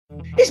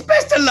It's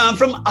best to learn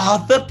from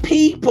other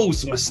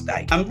people's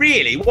mistakes. And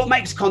really, what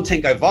makes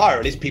content go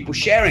viral is people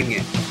sharing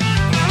it.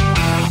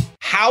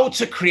 How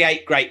to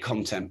create great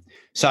content.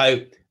 So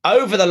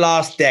over the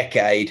last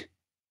decade,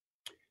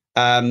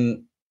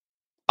 I've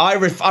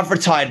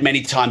retired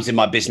many times in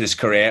my business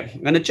career.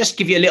 I'm going to just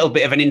give you a little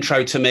bit of an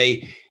intro to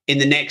me in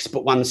the next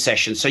but one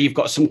session, so you've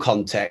got some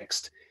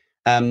context.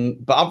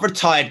 But I've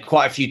retired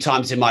quite a few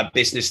times in my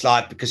business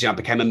life because I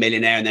became a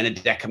millionaire and then a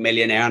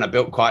decamillionaire, and I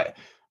built I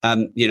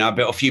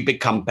built a few big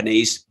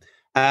companies.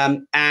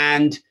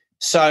 And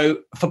so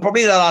for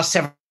probably the last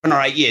 7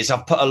 or 8 years,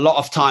 I've put a lot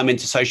of time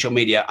into social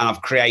media, and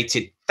I've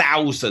created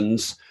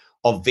thousands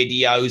of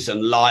videos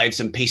and lives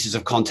and pieces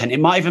of content. It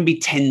might even be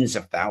tens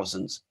of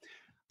thousands.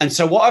 And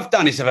so what I've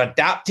done is I've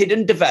adapted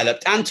and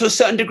developed, and to a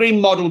certain degree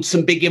modeled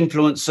some big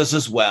influencers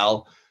as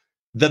well,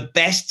 the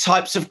best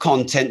types of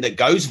content that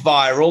goes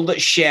viral,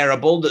 that's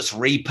shareable, that's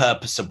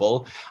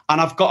repurposable. And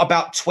I've got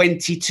about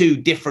 22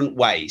 different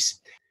ways.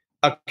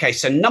 Okay,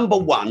 so number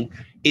one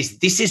is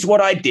this is what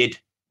I did.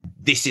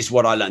 This is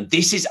what I learned.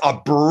 This is a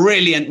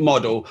brilliant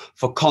model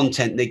for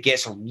content that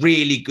gets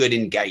really good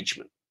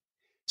engagement.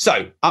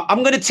 So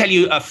I'm going to tell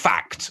you a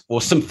fact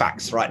or some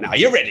facts right now. Are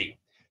you ready?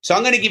 So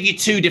I'm going to give you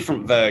two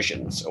different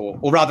versions, or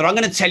rather, I'm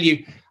going to tell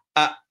you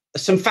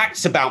some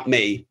facts about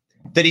me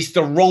that is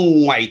the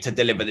wrong way to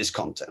deliver this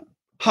content.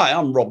 Hi,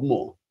 I'm Rob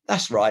Moore.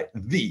 That's right,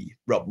 the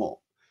Rob Moore.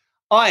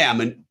 I am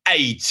an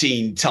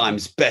 18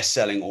 times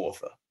best-selling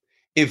author.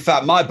 In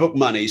fact, my book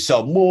Money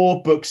sold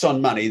more books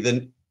on money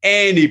than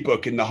any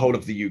book in the whole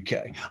of the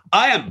UK.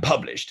 I am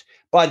published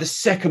by the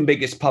second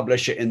biggest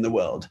publisher in the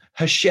world,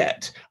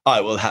 Hachette,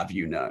 I will have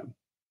you know.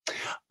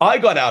 I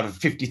got out of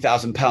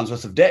 £50,000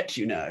 worth of debt,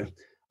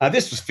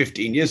 this was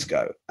 15 years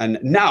ago, and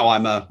now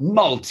I'm a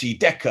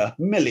multi-decker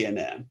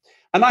millionaire.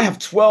 And I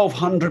have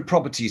 1,200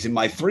 properties in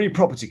my 3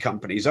 property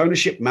companies,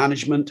 ownership,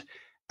 management,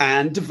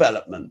 and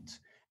development.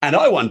 And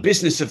I won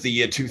Business of the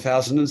Year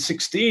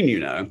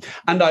 2016,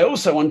 and I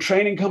also won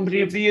Training Company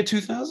of the Year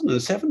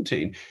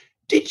 2017.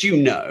 Did you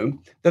know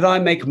that I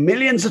make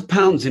millions of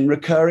pounds in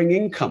recurring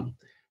income?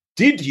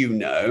 Did you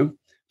know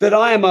that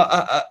I am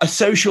a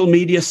social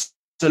media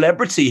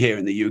celebrity here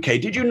in the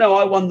UK? Did you know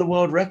I won the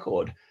world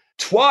record?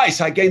 Twice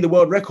I gained the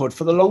world record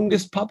for the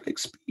longest public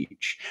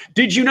speech.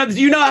 Did you know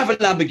I have a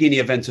Lamborghini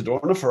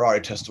Aventador and a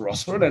Ferrari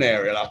Testarossa and an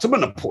Ariel Atom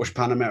and a Porsche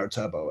Panamera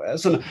Turbo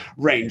S and a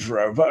Range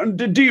Rover? And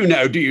do you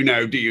know?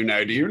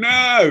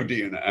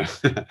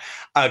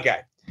 Okay.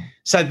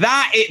 So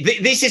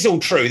this is all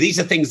true. These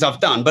are things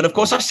I've done. But of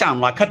course, I sound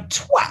like a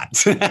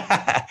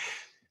twat.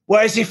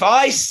 Whereas if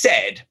I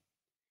said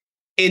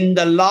in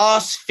the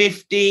last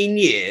 15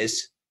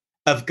 years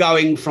of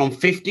going from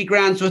 50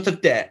 grand's worth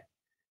of debt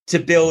to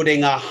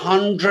building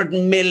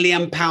 £100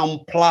 million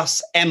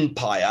plus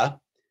empire,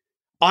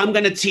 I'm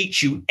going to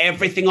teach you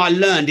everything I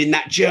learned in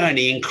that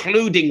journey,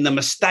 including the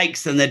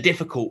mistakes and the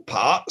difficult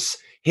parts.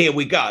 Here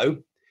we go.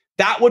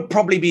 That would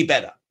probably be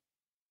better.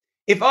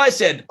 If I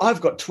said,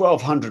 I've got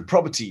 1,200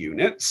 property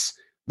units,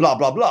 blah,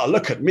 blah, blah,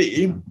 look at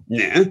me.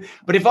 Yeah.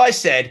 But if I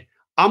said,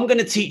 I'm going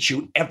to teach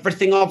you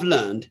everything I've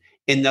learned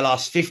in the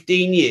last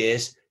 15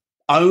 years,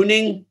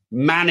 owning,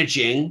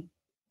 managing,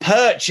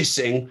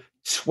 purchasing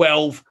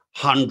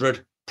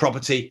 1,200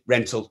 property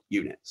rental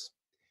units.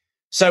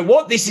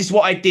 So this is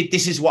what I did,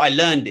 this is what I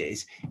learned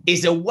is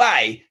a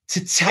way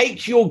to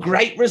take your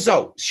great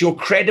results, your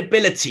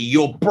credibility,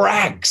 your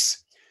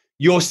brags,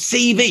 your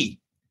CV,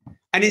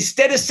 and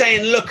instead of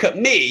saying, look at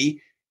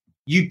me,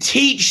 you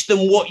teach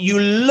them what you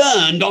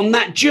learned on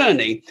that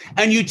journey,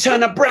 and you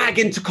turn a brag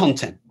into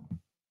content.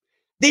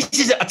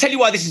 I'll tell you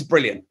why this is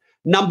brilliant.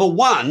 Number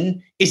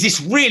one is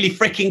this really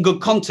freaking good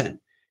content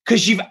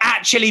because you've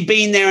actually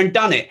been there and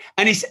done it,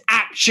 and it's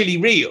actually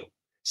real.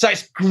 So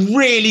it's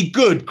really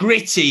good,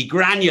 gritty,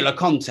 granular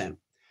content.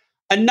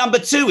 And number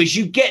two is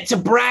you get to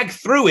brag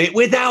through it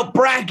without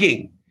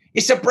bragging.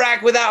 It's a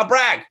brag without a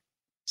brag.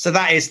 So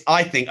that is,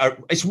 I think,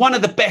 it's one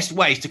of the best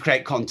ways to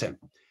create content.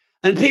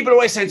 And people are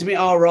always saying to me,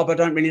 oh, Rob, I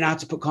don't really know how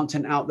to put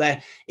content out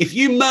there. If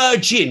you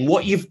merge in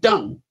what you've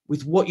done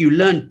with what you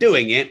learned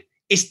doing it,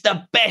 it's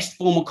the best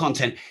form of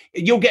content.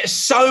 You'll get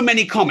so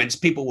many comments.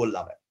 People will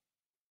love it.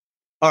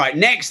 All right,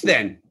 next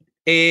then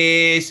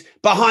is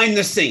behind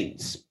the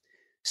scenes.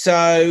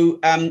 So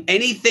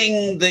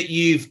anything that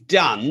you've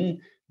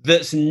done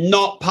that's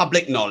not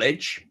public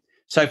knowledge.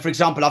 So, for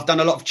example, I've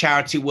done a lot of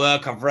charity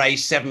work. I've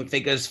raised 7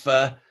 figures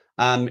for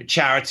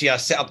charity. I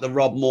set up the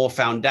Rob Moore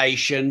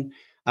Foundation.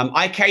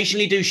 I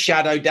occasionally do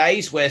shadow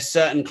days where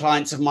certain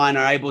clients of mine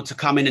are able to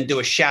come in and do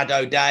a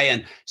shadow day,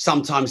 and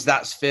sometimes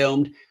that's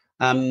filmed.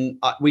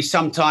 We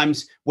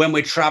sometimes, when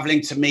we're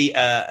traveling to meet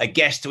a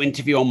guest to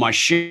interview on my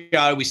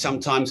show, we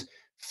sometimes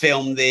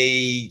film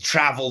the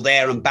travel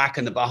there and back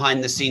and the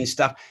behind the scenes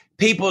stuff.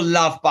 People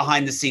love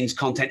behind the scenes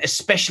content,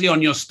 especially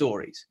on your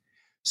stories.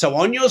 So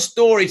on your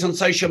stories on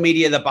social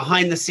media, the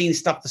behind the scenes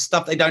stuff, the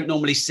stuff they don't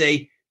normally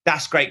see,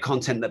 that's great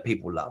content that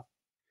people love.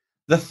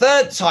 The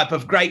third type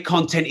of great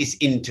content is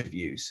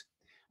interviews.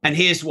 And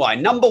here's why.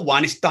 Number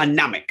one, it's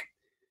dynamic.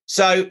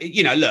 So,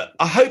 look,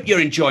 I hope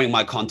you're enjoying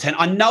my content.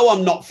 I know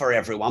I'm not for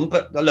everyone,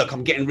 but look,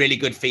 I'm getting really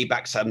good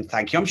feedback. So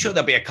thank you. I'm sure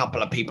there'll be a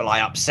couple of people I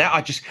upset.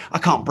 I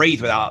can't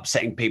breathe without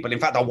upsetting people. In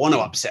fact, I want to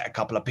upset a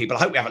couple of people. I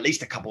hope we have at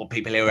least a couple of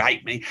people here who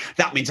hate me.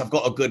 That means I've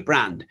got a good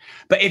brand.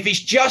 But if it's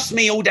just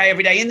me all day,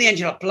 every day, in the end,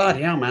 you're like,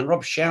 bloody hell, man,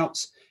 Rob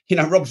shouts.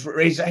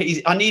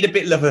 I need a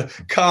bit of a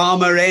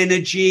calmer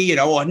energy,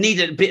 or I need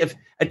a bit of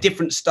a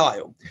different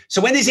style.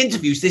 So when there's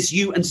interviews, there's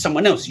you and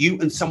someone else, you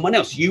and someone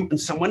else, you and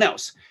someone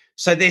else.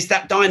 So there's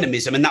that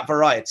dynamism and that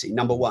variety,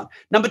 number one.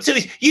 Number two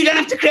is you don't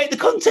have to create the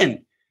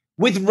content.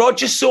 With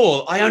Roger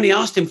Saul, I only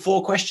asked him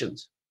 4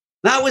 questions.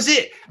 That was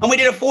it. And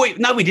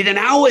we did an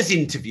hour's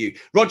interview.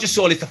 Roger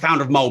Saul is the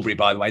founder of Mulberry,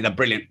 by the way, the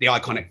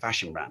iconic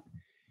fashion brand.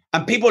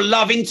 And people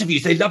love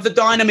interviews. They love the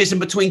dynamism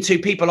between 2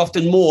 people,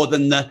 often more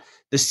than the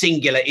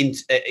singular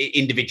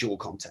individual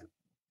content.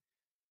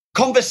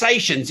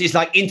 Conversations is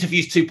like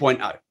interviews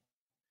 2.0.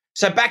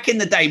 So back in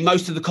the day,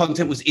 most of the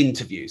content was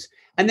interviews.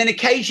 And then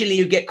occasionally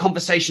you get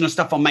conversational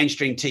stuff on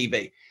mainstream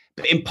TV.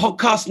 But in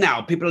podcasts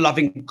now, people are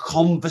loving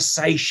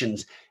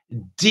conversations,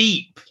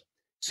 deep,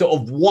 sort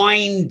of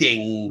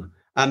winding,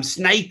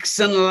 snakes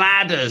and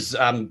ladders,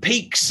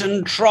 peaks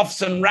and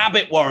troughs and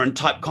rabbit warren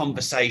type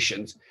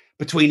conversations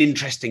between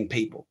interesting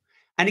people.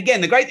 And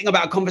again, the great thing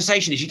about a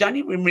conversation is you don't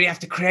even really have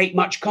to create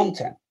much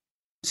content.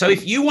 So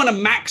if you want to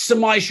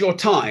maximize your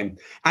time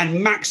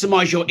and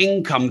maximize your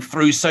income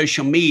through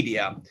social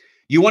media,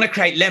 you want to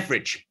create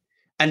leverage.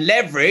 And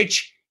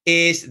leverage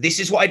is, this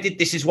is what I did,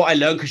 this is what I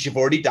learned, because you've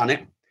already done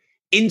it.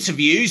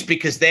 Interviews,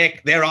 because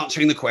they're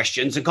answering the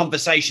questions, and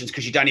conversations,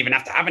 because you don't even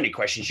have to have any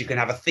questions. You can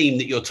have a theme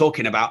that you're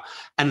talking about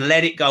and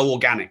let it go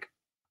organic.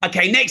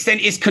 Okay, next then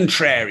is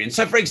contrarian.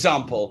 So for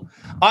example,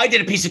 I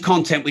did a piece of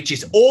content which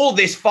is all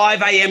this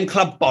 5 a.m.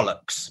 club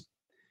bollocks.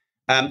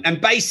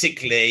 And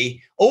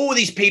basically, all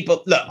these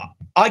people, look,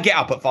 I get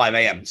up at 5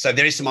 a.m. So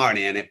there is some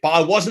irony in it. But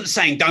I wasn't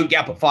saying don't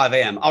get up at 5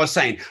 a.m. I was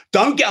saying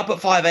don't get up at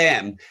 5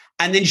 a.m.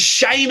 and then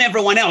shame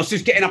everyone else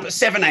who's getting up at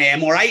 7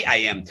 a.m. or 8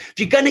 a.m. If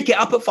you're going to get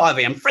up at 5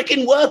 a.m.,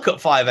 freaking work at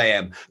 5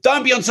 a.m.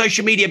 Don't be on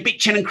social media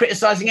bitching and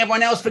criticizing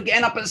everyone else for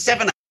getting up at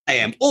 7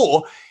 a.m.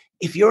 Or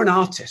if you're an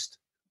artist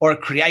or a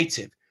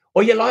creative,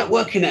 or you like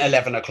working at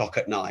 11 o'clock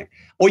at night,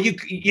 or your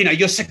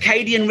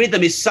circadian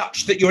rhythm is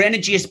such that your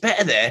energy is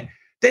better there,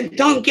 then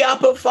don't get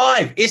up at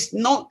 5. It's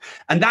not.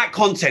 And that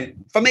content,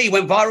 for me,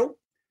 went viral.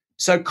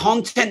 So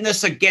content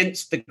that's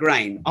against the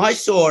grain. I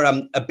saw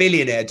a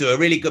billionaire do a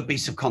really good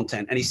piece of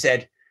content, and he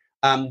said,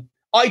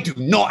 I do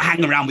not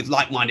hang around with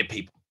like-minded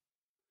people.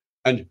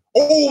 And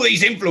all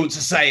these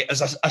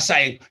influencers are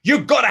saying,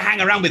 you've got to hang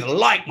around with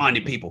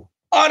like-minded people.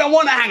 I don't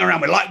want to hang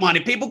around with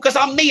like-minded people because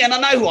I'm me and I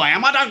know who I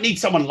am. I don't need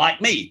someone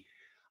like me.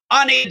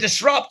 I need a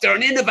disruptor,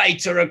 an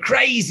innovator, a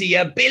crazy,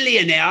 a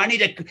billionaire. I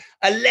need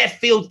a left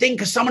field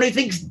thinker, someone who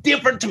thinks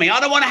different to me. I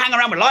don't want to hang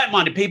around with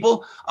like-minded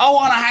people. I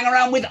want to hang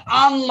around with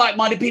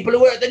unlike-minded people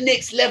who are at the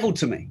next level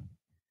to me.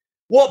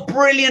 What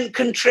brilliant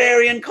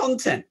contrarian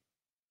content.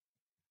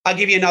 I'll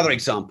give you another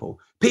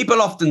example.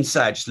 People often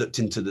say, I just looked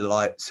into the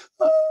lights,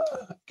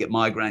 get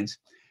migraines.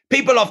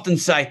 People often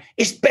say,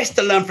 it's best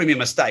to learn from your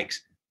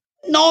mistakes.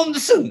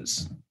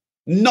 Nonsense.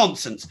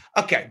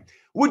 Okay.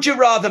 Would you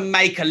rather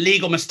make a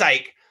legal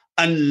mistake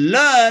and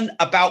learn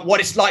about what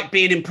it's like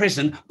being in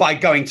prison by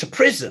going to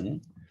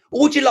prison?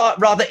 Or would you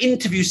rather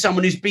interview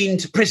someone who's been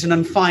to prison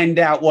and find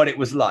out what it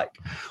was like?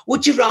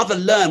 Would you rather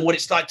learn what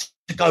it's like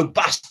to go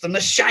bust and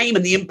the shame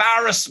and the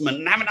embarrassment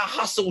and having to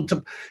hustle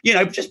to,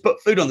 just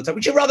put food on the table?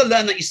 Would you rather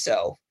learn that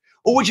yourself?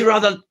 Or would you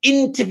rather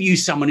interview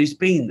someone who's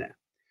been there?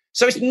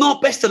 So it's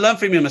not best to learn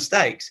from your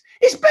mistakes.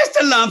 It's best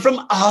to learn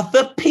from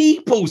other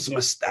people's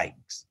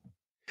mistakes.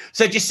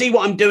 So do you see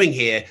what I'm doing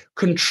here?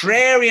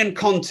 Contrarian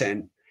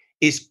content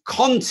is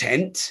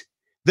content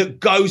that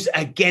goes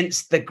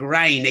against the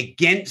grain,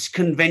 against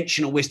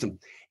conventional wisdom.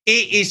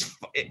 It is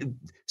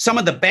some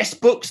of the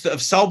best books that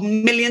have sold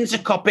millions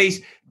of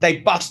copies. They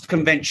bust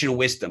conventional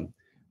wisdom,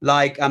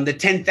 like the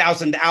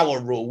 10,000 hour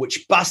rule,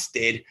 which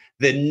busted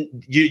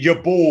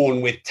you're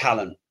born with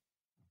talent.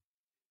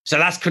 So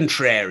that's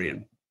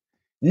contrarian.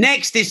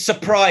 Next is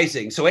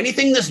surprising. So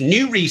anything that's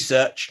new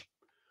research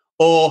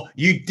or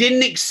you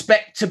didn't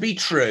expect to be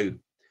true,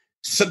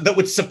 so that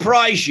would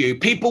surprise you,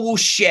 people will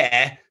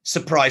share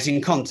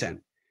surprising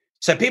content.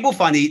 So people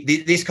find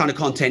this kind of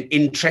content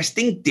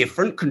interesting,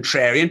 different,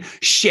 contrarian,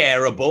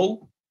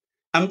 shareable.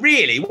 And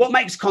really, what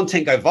makes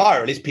content go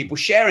viral is people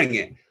sharing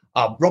it.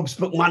 Rob's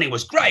book, Money,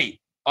 was great.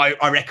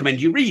 I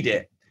recommend you read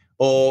it.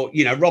 Or,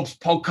 Rob's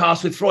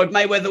podcast with Floyd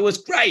Mayweather was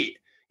great.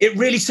 It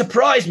really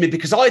surprised me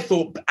because I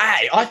thought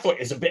it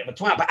was a bit of a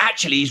twat, but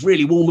actually he's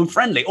really warm and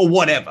friendly, or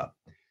whatever.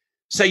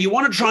 So you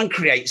want to try and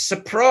create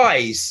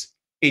surprise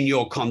in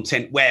your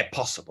content where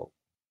possible.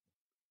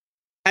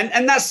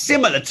 And that's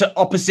similar to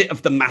opposite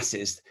of the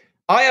masses.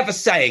 I have a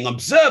saying,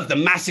 observe the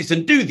masses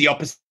and do the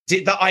opposite,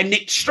 that I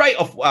nicked straight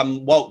off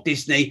Walt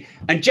Disney,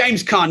 and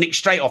James Caan nicked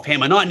straight off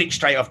him, and I nicked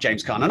straight off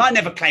James Caan. And I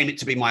never claim it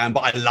to be my own,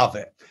 but I love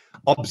it.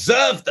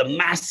 Observe the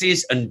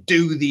masses and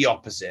do the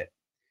opposite.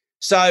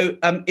 So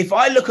if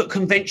I look at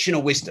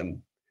conventional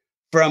wisdom,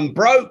 from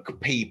broke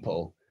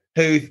people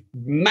who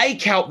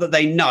make out that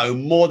they know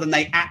more than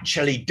they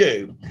actually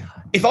do.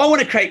 If I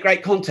want to create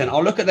great content,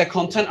 I'll look at their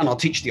content and I'll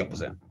teach the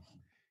opposite.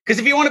 Because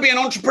if you want to be an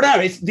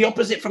entrepreneur, it's the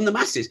opposite from the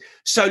masses.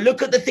 So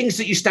look at the things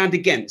that you stand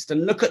against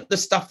and look at the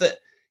stuff that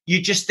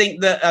you just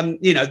think that,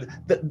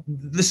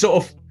 the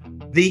sort of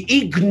the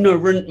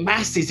ignorant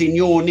masses in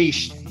your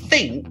niche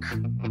think,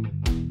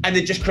 and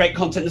then just create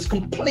content that's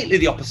completely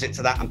the opposite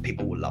to that, and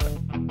people will love it.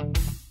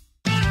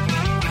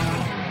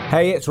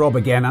 Hey, it's Rob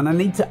again, and I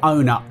need to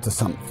own up to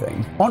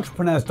something.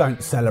 Entrepreneurs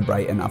don't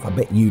celebrate enough. I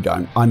bet you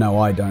don't. I know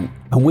I don't.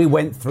 And we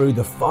went through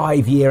the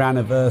 5-year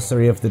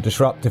anniversary of the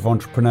Disruptive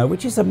Entrepreneur,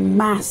 which is a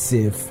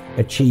massive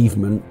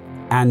achievement,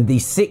 and the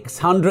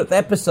 600th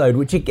episode,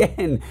 which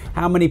again,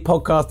 how many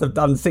podcasts have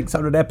done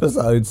 600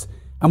 episodes?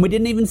 And we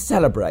didn't even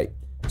celebrate.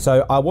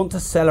 So I want to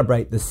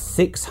celebrate the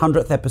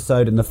 600th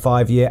episode and the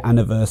 5-year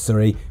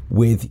anniversary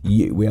with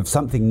you. We have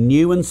something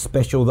new and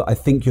special that I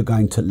think you're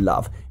going to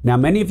love. Now,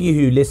 many of you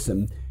who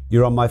listen,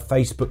 you're on my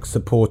Facebook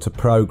supporter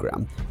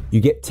program. You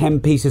get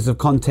 10 pieces of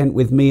content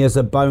with me as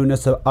a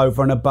bonus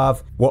over and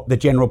above what the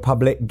general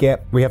public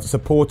get. We have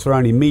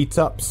supporter-only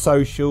meetups,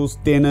 socials,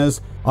 dinners.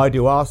 I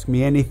do Ask Me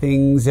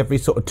Anythings every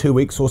sort of 2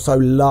 weeks or so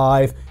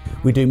live.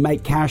 We do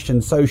Make Cash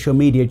and social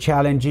media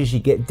challenges.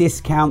 You get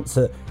discounts.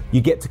 You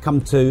get to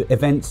come to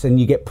events and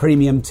you get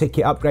premium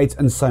ticket upgrades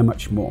and so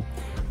much more.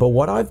 But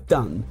what I've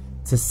done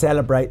to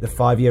celebrate the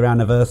 5-year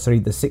anniversary,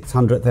 the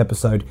 600th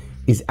episode,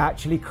 is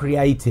actually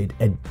created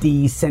a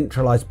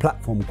decentralized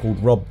platform called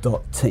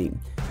rob.team.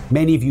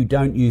 Many of you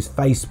don't use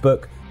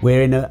Facebook.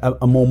 We're in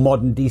a more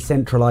modern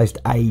decentralized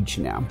age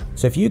now.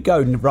 So if you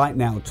go right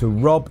now to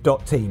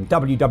rob.team,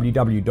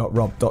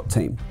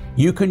 www.rob.team,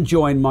 you can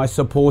join my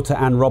supporter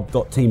and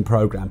rob.team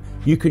program.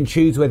 You can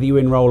choose whether you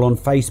enroll on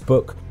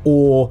Facebook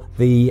or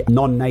the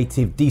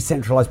non-native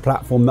decentralized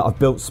platform that I've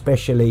built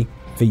specially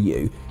for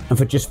you. And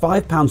for just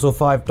 £5 or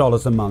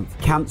 $5 a month,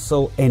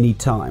 cancel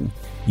anytime.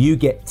 You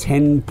get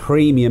 10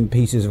 premium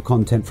pieces of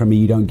content from me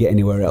you don't get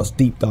anywhere else,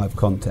 deep dive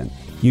content.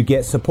 You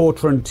get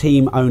supporter and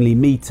team only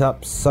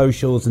meetups,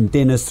 socials and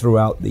dinners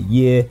throughout the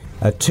year.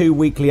 2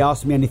 weekly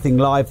Ask Me Anything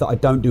live that I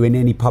don't do in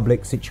any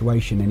public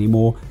situation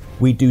anymore.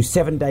 We do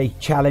 7-day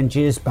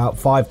challenges about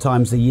 5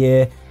 times a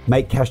year,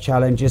 Make Cash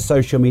challenges,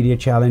 social media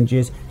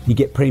challenges. You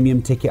get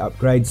premium ticket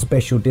upgrades,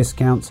 special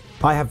discounts.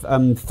 I have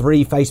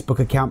 3 Facebook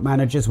account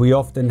managers. We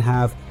often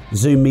have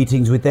Zoom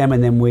meetings with them,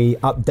 and then we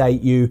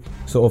update you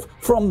sort of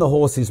from the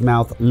horse's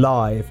mouth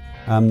live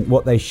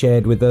what they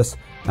shared with us.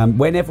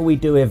 Whenever we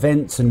do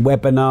events and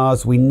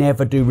webinars, we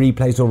never do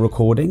replays or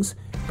recordings.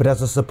 But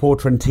as a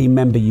supporter and team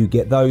member, you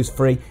get those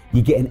free.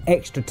 You get an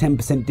extra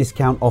 10%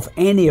 discount off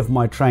any of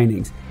my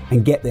trainings.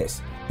 And get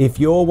this, if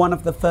you're one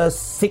of the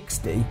first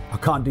 60, I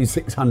can't do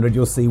 600,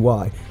 you'll see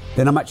why,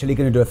 then I'm actually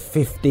going to do a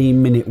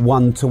 15-minute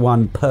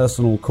one-to-one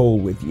personal call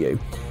with you.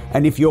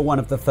 And if you're one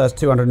of the first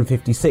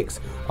 256,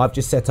 I've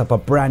just set up a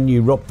brand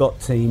new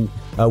rob.team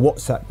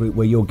WhatsApp group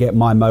where you'll get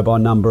my mobile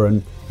number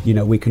and,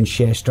 we can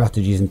share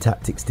strategies and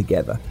tactics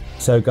together.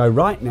 So go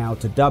right now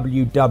to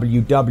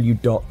www.rob.team.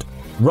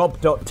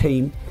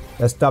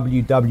 That's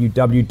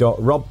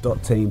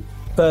www.rob.team.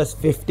 First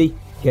 50.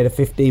 Get a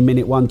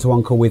 15-minute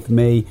one-to-one call with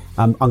me.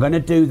 I'm going to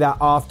do that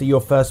after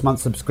your first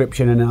month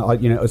subscription, and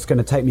it's going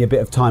to take me a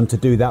bit of time to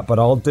do that, but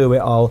I'll do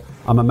it.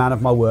 I'm a man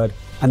of my word.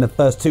 And the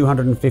first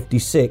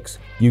 256,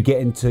 you get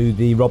into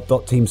the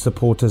rob.team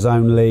supporters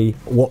only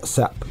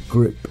WhatsApp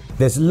group.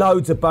 There's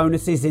loads of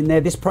bonuses in there.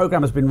 This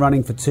program has been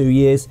running for 2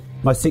 years.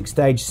 My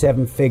 6-stage,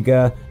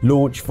 7-figure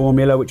launch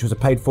formula, which was a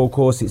paid-for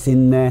course, it's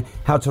in there.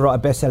 How to write a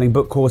best-selling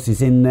book course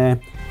is in there.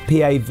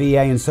 PA,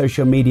 VA, and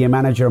social media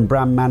manager and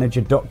brand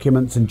manager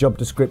documents and job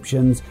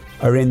descriptions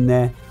are in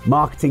there.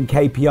 Marketing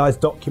KPIs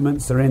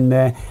documents are in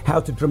there. How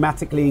to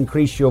dramatically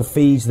increase your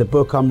fees, the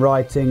book I'm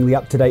writing, the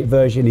up-to-date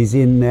version is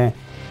in there.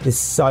 There's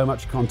so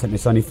much content.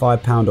 It's only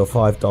 £5 or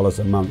 $5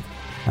 a month.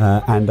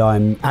 And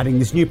I'm adding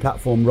this new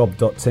platform,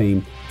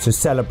 rob.team, to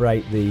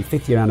celebrate the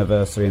 5th year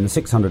anniversary and the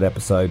 600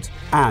 episodes.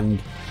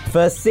 And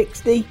first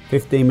 60,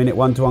 15-minute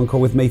one-to-one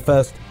call with me.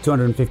 First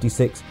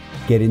 256,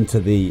 get into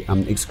the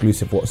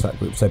exclusive WhatsApp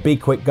group. So be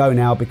quick, go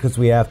now, because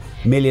we have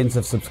millions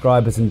of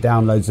subscribers and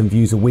downloads and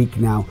views a week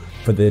now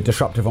for the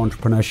Disruptive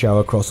Entrepreneur Show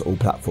across all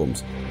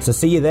platforms. So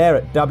see you there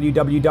at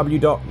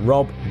www.rob.team.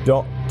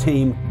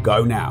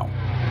 Go now.